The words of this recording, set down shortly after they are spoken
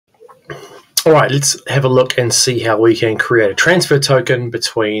All right, let's have a look and see how we can create a transfer token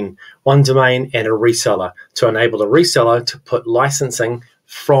between one domain and a reseller to enable the reseller to put licensing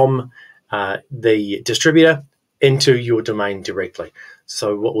from the distributor into your domain directly.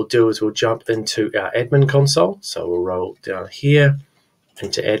 So what we'll do is we'll jump into our admin console. So we'll roll down here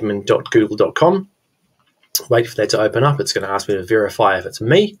into admin.google.com. Wait for that to open up. It's going to ask me to verify if it's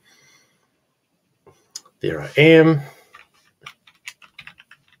me. There I am.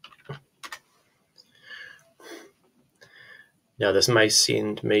 Now this may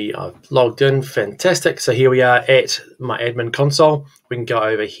send me, I've logged in, fantastic. So here we are at my admin console. We can go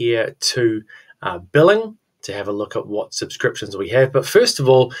over here to billing to have a look at what subscriptions we have. But first of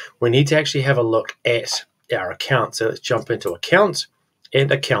all, we need to actually have a look at our account. So let's jump into account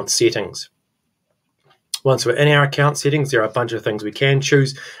and account settings. Once we're in our account settings, there are a bunch of things we can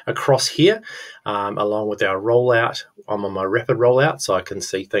choose across here, along with our rollout. I'm on my rapid rollout, so I can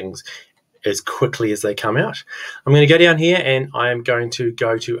see things as quickly as they come out. I'm going to go down here and I am going to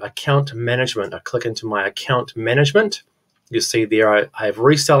go to account management. I click into my account management. You'll see there I have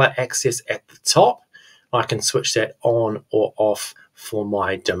reseller access at the top. I can switch that on or off for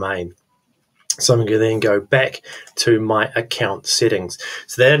my domain. So I'm going to then go back to my account settings.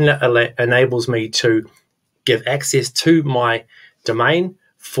 So that enables me to give access to my domain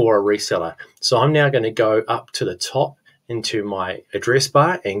for a reseller. So I'm now going to go up to the top into my address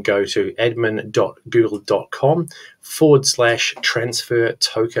bar and go to admin.google.com/transfer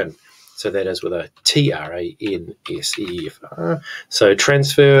token. So that is with a TRANSFER. So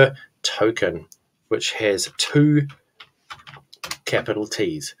transfer token, which has two capital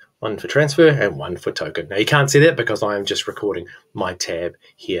T's, one for transfer and one for token. Now you can't see that because I am just recording my tab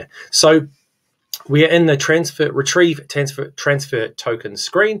here. So we are in the retrieve transfer token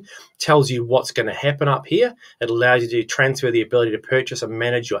screen. Tells you what's going to happen up here. It allows you to transfer the ability to purchase and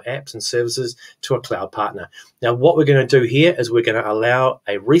manage your apps and services to a cloud partner. Now, what we're going to do here is we're going to allow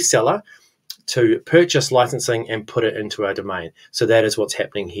a reseller to purchase licensing and put it into our domain. So that is what's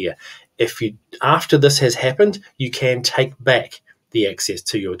happening here. After this has happened, you can take back the access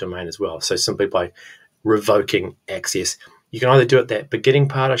to your domain as well. So simply by revoking access, you can either do it that beginning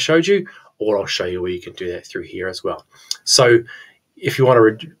part I showed you, or I'll show you where you can do that through here as well. So if you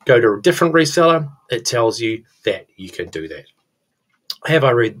want to go to a different reseller, it tells you that you can do that. Have I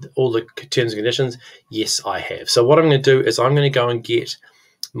read all the terms and conditions? Yes, I have. So what I'm going to do is I'm going to go and get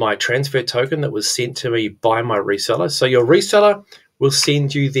my transfer token that was sent to me by my reseller. So your reseller will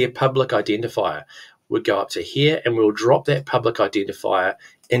send you their public identifier. We'll go up to here and we'll drop that public identifier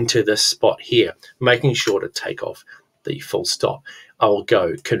into this spot here, making sure to take off the full stop. I will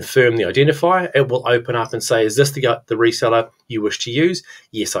go confirm the identifier. It will open up and say, is this the reseller you wish to use?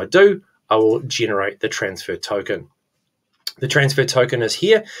 Yes, I do. I will generate the transfer token. The transfer token is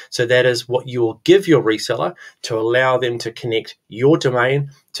here. So that is what you will give your reseller to allow them to connect your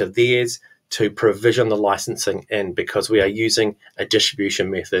domain to theirs to provision the licensing in, because we are using a distribution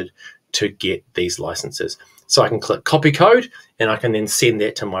method to get these licenses. So I can click copy code and I can then send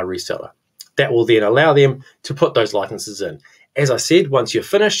that to my reseller. That will then allow them to put those licenses in. As I said, once you're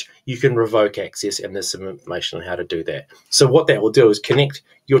finished, you can revoke access, and there's some information on how to do that. So what that will do is connect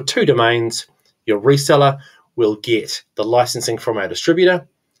your two domains. Your reseller will get the licensing from our distributor,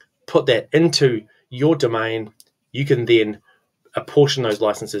 put that into your domain. You can then apportion those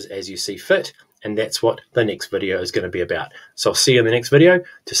licenses as you see fit, and that's what the next video is going to be about. So I'll see you in the next video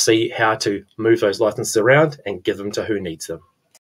to see how to move those licenses around and give them to who needs them.